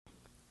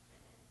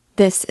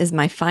This is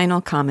my final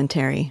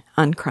commentary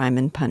on Crime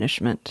and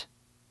Punishment.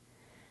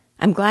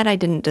 I'm glad I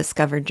didn't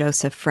discover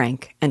Joseph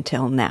Frank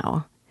until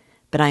now,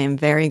 but I am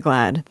very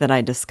glad that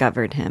I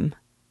discovered him.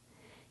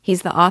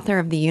 He's the author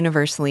of the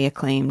universally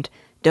acclaimed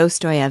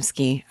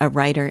Dostoevsky, A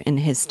Writer in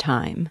His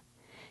Time,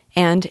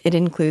 and it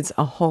includes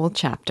a whole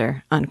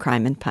chapter on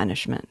crime and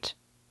punishment.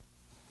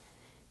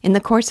 In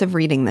the course of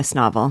reading this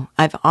novel,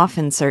 I've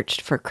often searched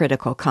for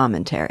critical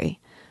commentary,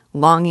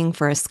 longing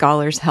for a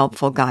scholar's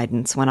helpful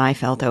guidance when I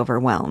felt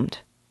overwhelmed,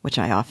 which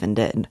I often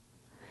did.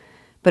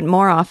 But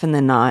more often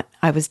than not,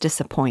 I was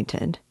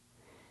disappointed.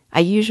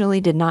 I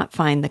usually did not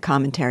find the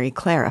commentary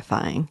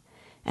clarifying,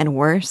 and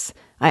worse,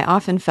 I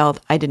often felt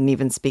I didn't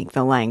even speak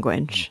the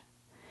language.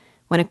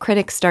 When a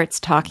critic starts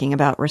talking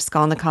about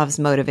Raskolnikov's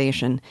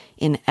motivation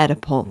in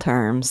Oedipal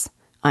terms,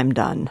 I'm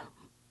done.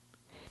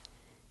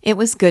 It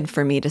was good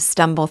for me to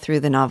stumble through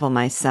the novel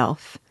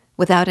myself,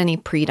 without any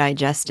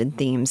pre-digested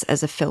themes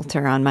as a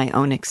filter on my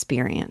own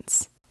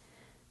experience.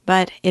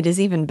 But it is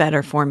even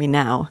better for me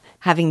now,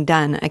 having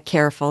done a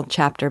careful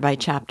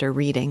chapter-by-chapter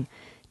reading,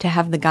 to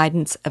have the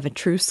guidance of a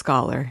true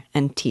scholar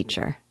and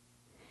teacher.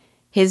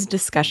 His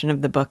discussion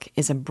of the book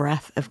is a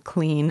breath of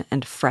clean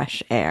and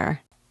fresh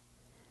air.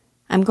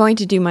 I'm going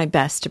to do my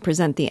best to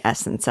present the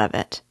essence of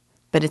it,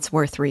 but it's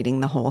worth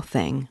reading the whole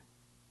thing.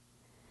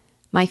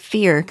 My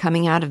fear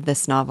coming out of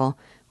this novel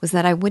was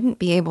that I wouldn't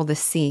be able to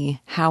see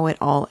how it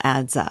all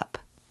adds up.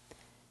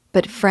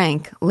 But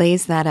Frank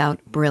lays that out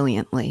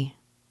brilliantly.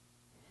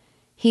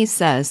 He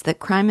says that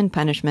Crime and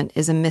Punishment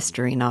is a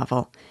mystery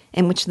novel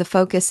in which the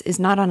focus is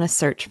not on a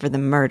search for the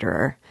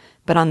murderer,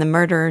 but on the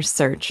murderer's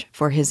search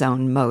for his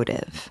own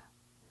motive.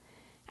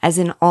 As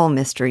in all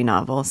mystery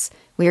novels,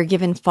 we are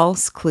given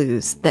false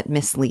clues that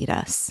mislead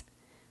us.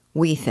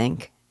 We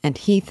think, and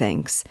he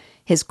thinks,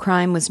 his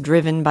crime was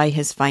driven by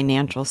his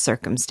financial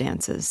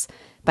circumstances,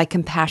 by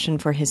compassion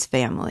for his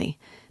family,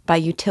 by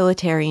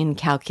utilitarian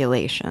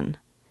calculation.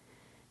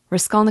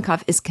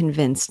 Raskolnikov is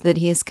convinced that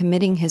he is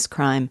committing his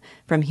crime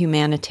from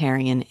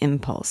humanitarian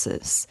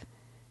impulses.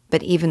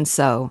 But even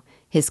so,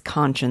 his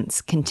conscience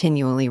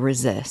continually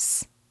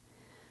resists.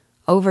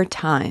 Over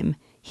time,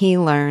 he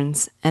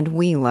learns, and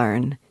we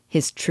learn,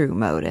 his true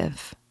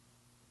motive.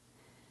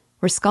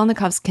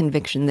 Raskolnikov's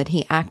conviction that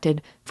he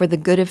acted for the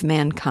good of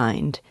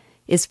mankind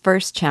is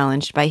first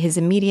challenged by his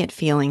immediate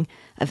feeling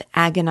of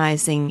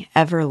agonizing,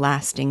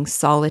 everlasting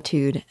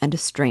solitude and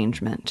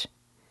estrangement.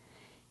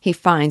 He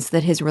finds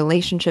that his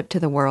relationship to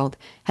the world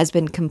has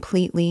been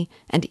completely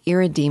and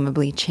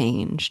irredeemably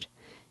changed,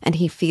 and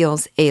he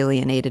feels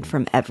alienated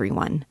from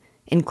everyone,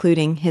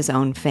 including his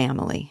own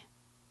family.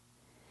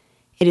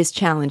 It is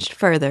challenged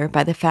further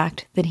by the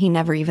fact that he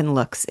never even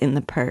looks in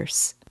the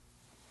purse.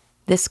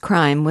 This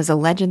crime was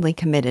allegedly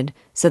committed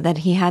so that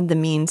he had the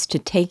means to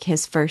take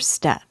his first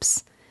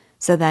steps,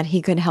 so that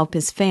he could help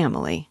his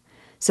family,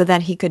 so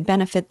that he could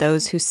benefit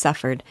those who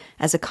suffered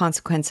as a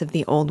consequence of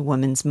the old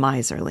woman's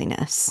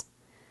miserliness.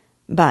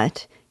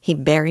 But he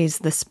buries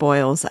the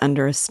spoils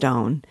under a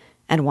stone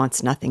and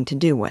wants nothing to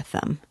do with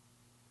them.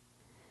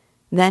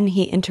 Then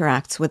he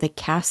interacts with a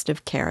cast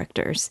of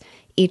characters,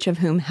 each of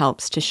whom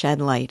helps to shed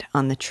light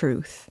on the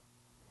truth.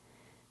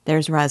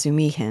 There's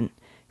Razumihin,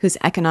 whose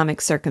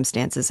economic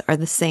circumstances are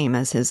the same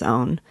as his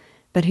own,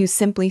 but who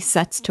simply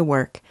sets to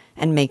work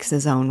and makes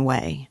his own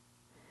way.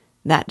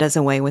 That does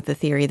away with the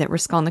theory that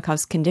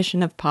Raskolnikov's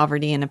condition of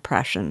poverty and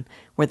oppression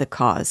were the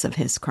cause of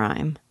his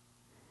crime.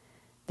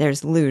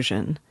 There's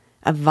Luzhin,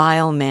 a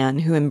vile man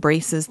who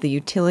embraces the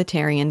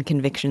utilitarian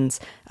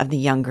convictions of the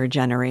younger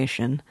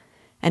generation,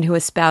 and who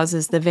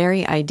espouses the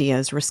very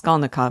ideas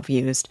Raskolnikov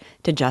used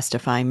to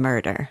justify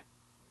murder.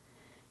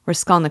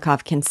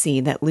 Raskolnikov can see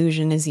that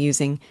Luzhin is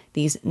using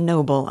these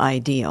noble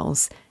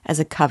ideals as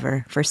a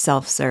cover for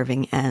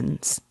self-serving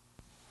ends.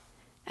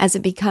 As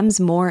it becomes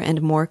more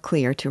and more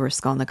clear to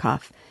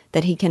Raskolnikov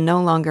that he can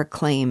no longer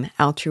claim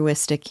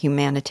altruistic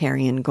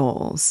humanitarian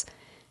goals,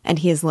 and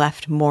he is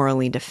left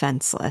morally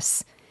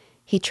defenseless,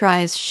 he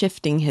tries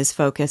shifting his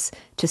focus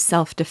to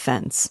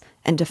self-defense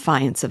and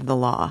defiance of the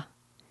law.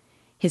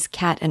 His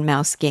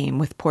cat-and-mouse game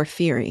with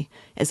Porfiry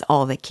is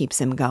all that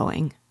keeps him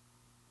going.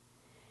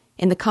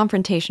 In the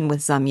confrontation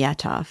with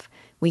Zamyatov,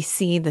 we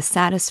see the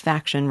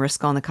satisfaction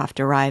Raskolnikov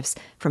derives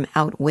from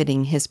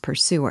outwitting his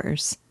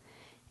pursuers,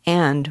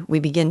 and we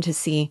begin to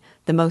see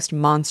the most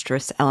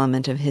monstrous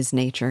element of his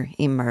nature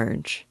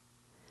emerge.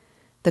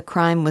 The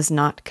crime was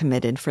not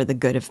committed for the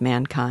good of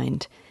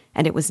mankind,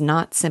 and it was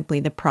not simply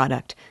the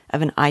product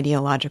of an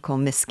ideological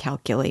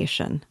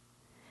miscalculation.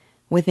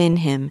 Within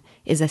him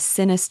is a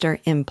sinister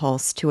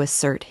impulse to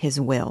assert his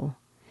will,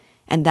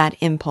 and that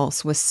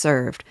impulse was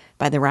served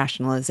by the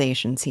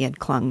rationalizations he had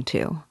clung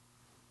to.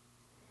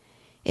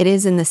 It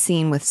is in the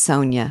scene with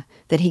Sonia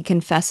that he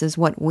confesses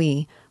what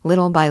we,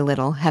 little by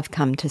little, have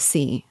come to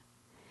see.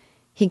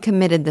 He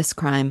committed this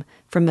crime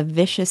from a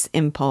vicious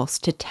impulse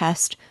to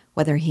test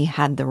whether he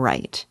had the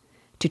right,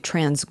 to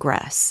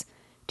transgress,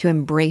 to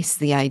embrace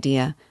the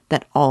idea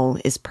that all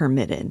is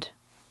permitted.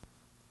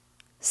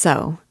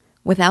 So,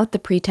 without the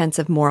pretense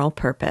of moral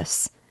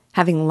purpose,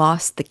 having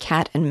lost the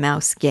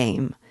cat-and-mouse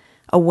game,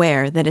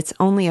 aware that it's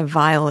only a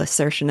vile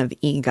assertion of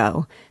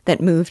ego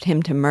that moved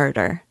him to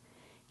murder,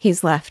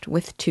 he's left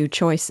with two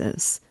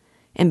choices,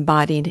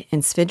 embodied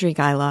in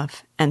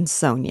Svidrigailov and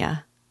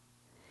Sonia.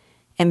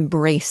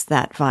 Embrace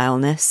that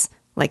vileness,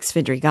 like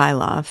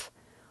Svidrigailov,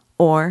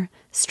 or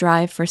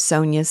strive for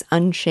Sonia's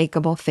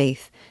unshakable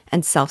faith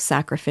and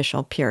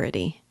self-sacrificial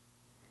purity.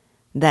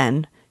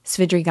 Then,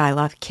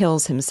 Svidrigailov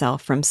kills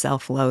himself from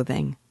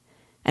self-loathing,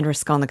 and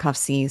Raskolnikov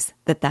sees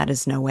that that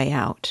is no way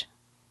out.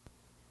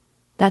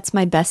 That's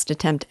my best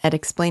attempt at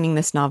explaining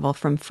this novel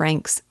from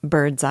Frank's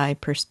bird's-eye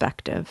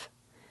perspective.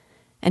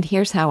 And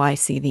here's how I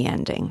see the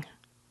ending.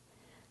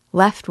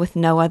 Left with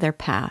no other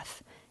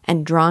path,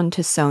 and drawn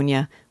to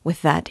Sonia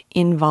with that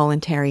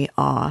involuntary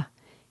awe,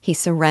 he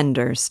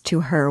surrenders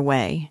to her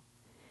way.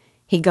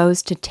 He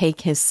goes to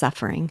take his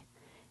suffering,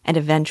 and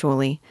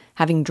eventually,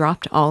 having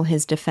dropped all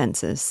his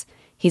defenses,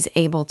 he's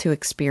able to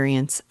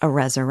experience a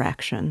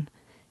resurrection,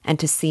 and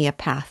to see a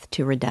path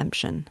to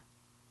redemption.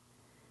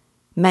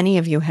 Many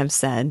of you have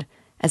said,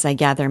 as I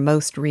gather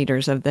most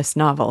readers of this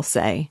novel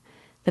say,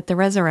 that the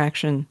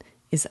resurrection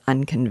is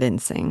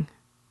unconvincing.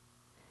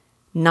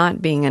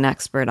 Not being an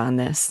expert on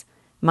this,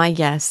 my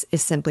guess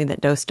is simply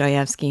that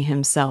Dostoevsky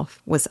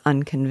himself was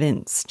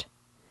unconvinced.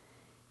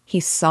 He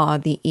saw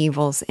the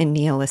evils in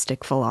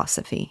nihilistic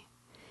philosophy.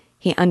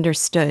 He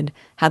understood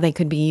how they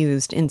could be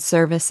used in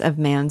service of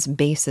man's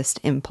basest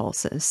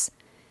impulses.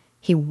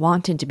 He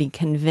wanted to be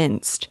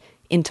convinced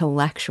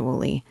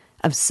intellectually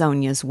of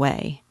Sonia's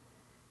way,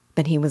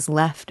 but he was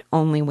left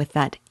only with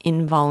that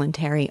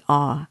involuntary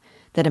awe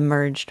that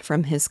emerged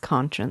from his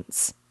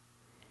conscience.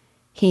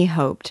 He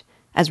hoped,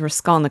 as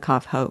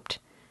Raskolnikov hoped,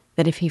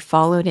 that if he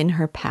followed in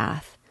her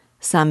path,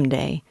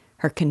 someday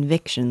her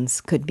convictions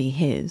could be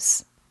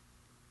his.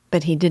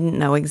 But he didn't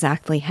know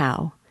exactly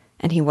how,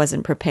 and he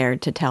wasn't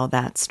prepared to tell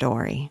that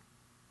story.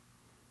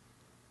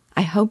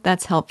 I hope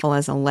that's helpful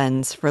as a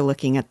lens for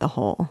looking at the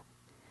whole.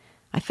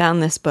 I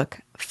found this book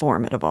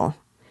formidable,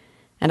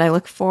 and I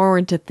look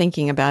forward to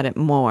thinking about it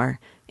more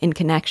in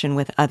connection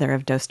with other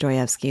of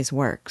Dostoevsky's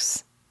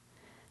works.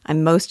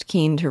 I'm most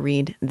keen to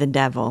read The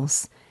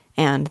Devils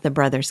and The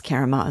Brothers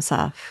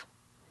Karamazov.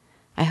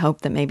 I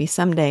hope that maybe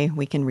someday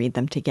we can read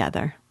them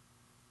together.